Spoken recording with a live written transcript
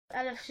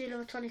LFC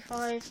number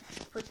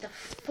 25 with the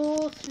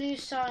 4th new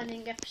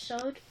signing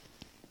episode.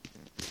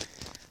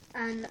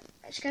 And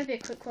it's going to be a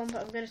quick one,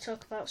 but I'm going to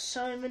talk about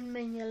Simon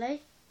Mignolet.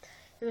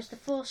 It was the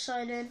 4th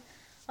signing.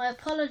 I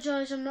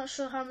apologise, I'm not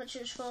sure how much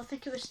it was for. I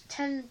think it was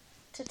 10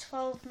 to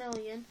 12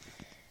 million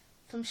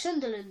from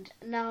Sunderland.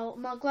 Now,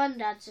 my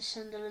granddad's a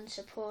Sunderland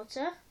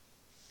supporter.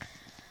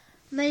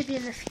 Maybe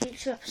in the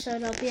future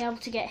episode I'll be able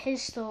to get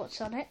his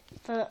thoughts on it.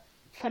 But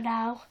for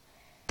now,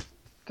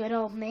 good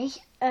old me.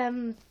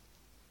 I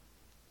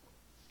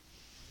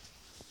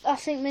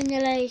think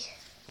Mignolet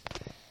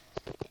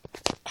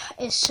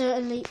is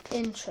certainly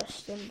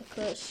interesting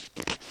because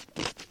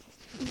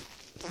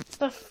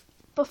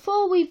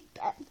before we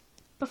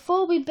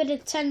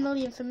bidded 10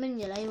 million for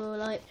Mignolet, we were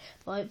like,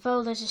 right,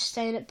 Valdez is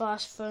staying at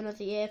Barca for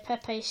another year,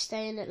 Pepe's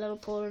staying at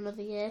Liverpool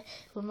another year,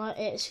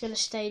 it's going to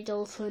stay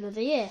dull for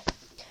another year.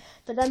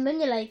 But then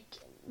Mignolet,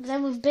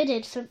 then we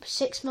bidded for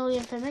 6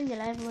 million for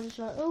Mignolet. Everyone's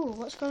like, oh,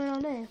 what's going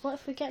on here? What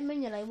if we get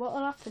Mignolet? What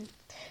will happen?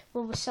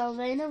 Will we sell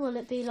Vayner? Will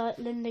it be like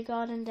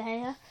Lindegaard and De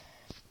Gea?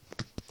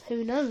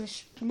 Who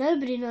knows?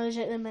 Nobody knows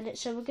at the minute,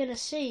 so we're going to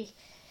see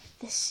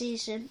this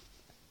season.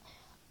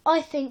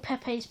 I think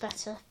Pepe's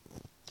better.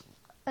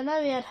 I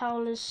know he had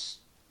howlers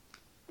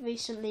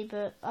recently,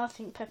 but I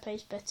think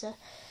Pepe's better.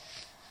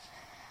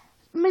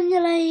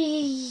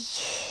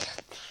 Mignolet,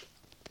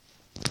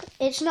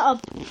 it's not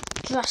a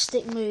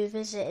drastic move,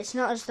 is it? It's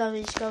not as though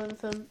he's going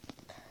from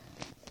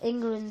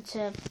England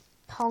to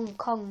Hong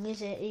Kong,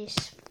 is it?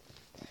 He's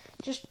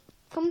just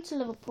come to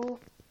Liverpool.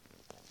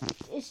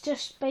 It's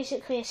just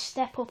basically a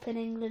step up in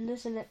England,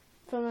 isn't it?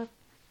 From a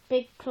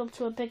big club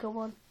to a bigger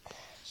one.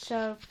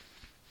 So,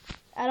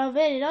 and I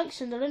really like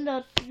Sunderland.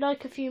 I'd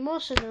like a few more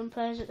Sunderland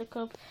players at the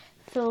club.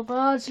 Phil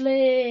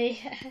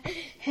Bardsley.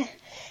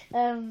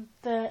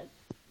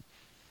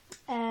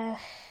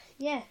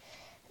 Yeah.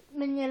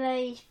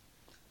 Mignolet,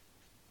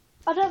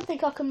 I don't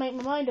think I can make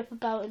my mind up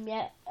about him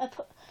yet.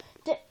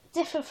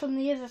 Different from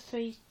the other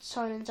 3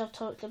 signings I've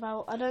talked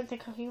about, I don't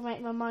think I can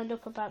make my mind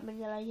up about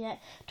Mignolet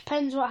yet.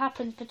 Depends what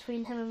happens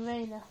between him and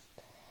Vayner.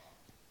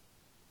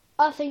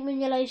 I think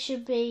Mignolet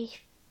should be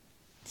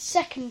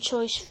second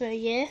choice for a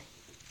year.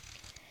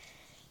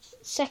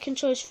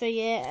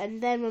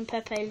 And then when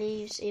Pepe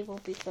leaves, he will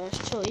be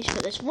first choice.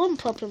 But there's one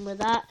problem with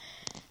that,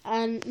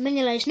 and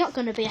Mignolet's not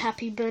going to be a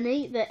happy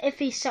bunny, that if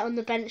he's sat on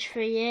the bench for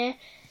a year,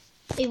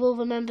 he will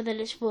remember that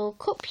it's World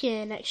Cup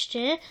year next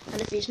year, and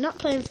if he's not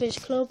playing for his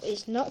club,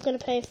 he's not going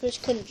to play for his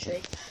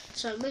country.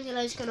 So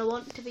Mignolet's going to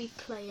want to be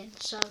playing.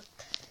 So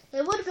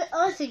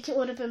I think it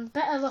would have been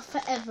better off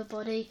for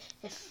everybody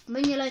if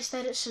Mignolet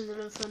stayed at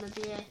Sunderland for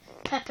another year,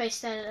 Pepe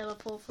stayed at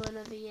Liverpool for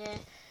another year,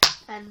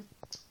 and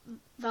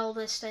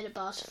Valdez stayed at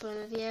Barca for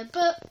another year.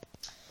 But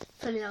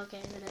funny old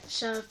game, innit?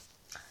 So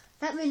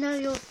let me know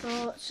your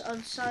thoughts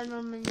on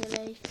Simon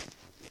Mignolet.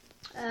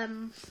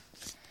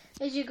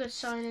 Is he a good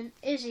signing?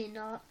 Is he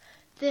not?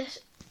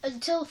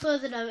 Until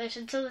further notice,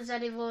 until there's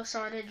any more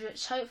signings,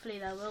 which hopefully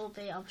there will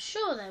be, I'm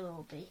sure there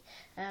will be.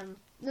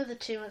 Another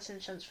 2 months in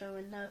the transfer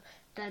window,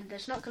 then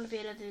there's not going to be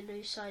another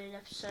new signing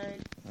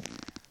episode.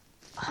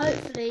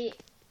 Hopefully,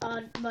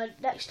 my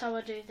next time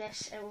I do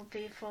this, it will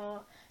be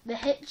for the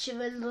Hitcher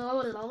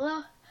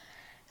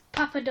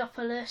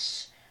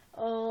Papadopoulos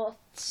or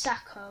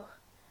Sacco.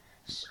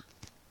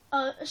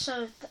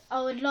 So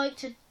I would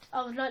like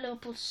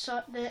Liverpool to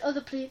sign the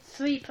other 3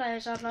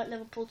 players. I'd like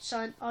Liverpool to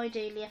sign,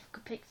 ideally, if I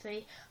could pick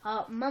 3,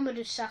 are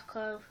Mamadou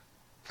Sakho,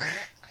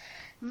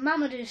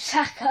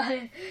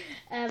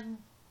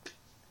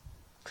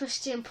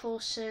 Christian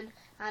Poulsen,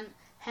 and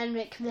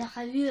Henrik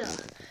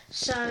Mkhitaryan.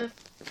 So,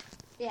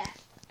 yeah,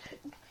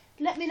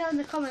 let me know in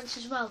the comments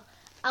as well.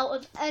 Out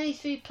of any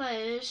 3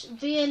 players,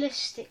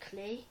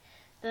 realistically,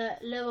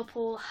 that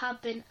Liverpool have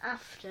been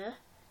after,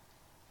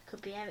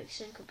 could be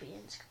Eriksen, could be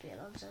Ince, could be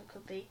Alonso,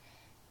 could be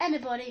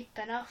anybody,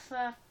 Ben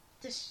Arfa,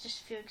 this is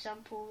just a few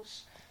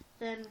examples,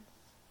 then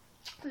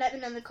let me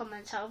know in the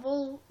comments, out of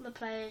all the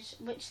players,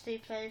 which 3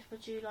 players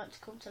would you like to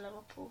come to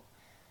Liverpool?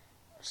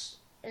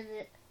 In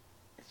the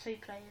 3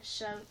 players.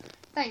 So,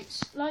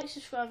 thanks. Like,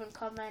 subscribe and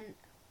comment.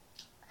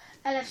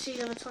 LFC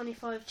number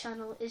 25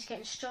 channel is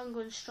getting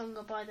stronger and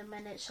stronger by the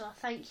minute, so I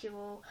thank you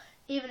all.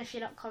 Even if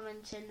you're not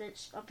commenting,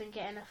 I've been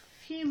getting a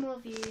few more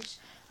views.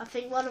 I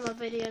think one of my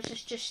videos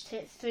has just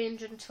hit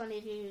 320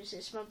 views.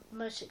 It's my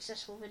most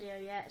successful video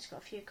yet. It's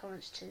got a few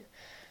comments too.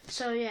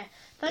 So yeah,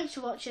 thanks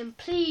for watching.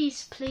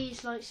 Please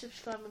like,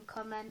 subscribe and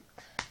comment.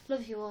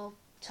 Love you all.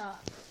 Ta.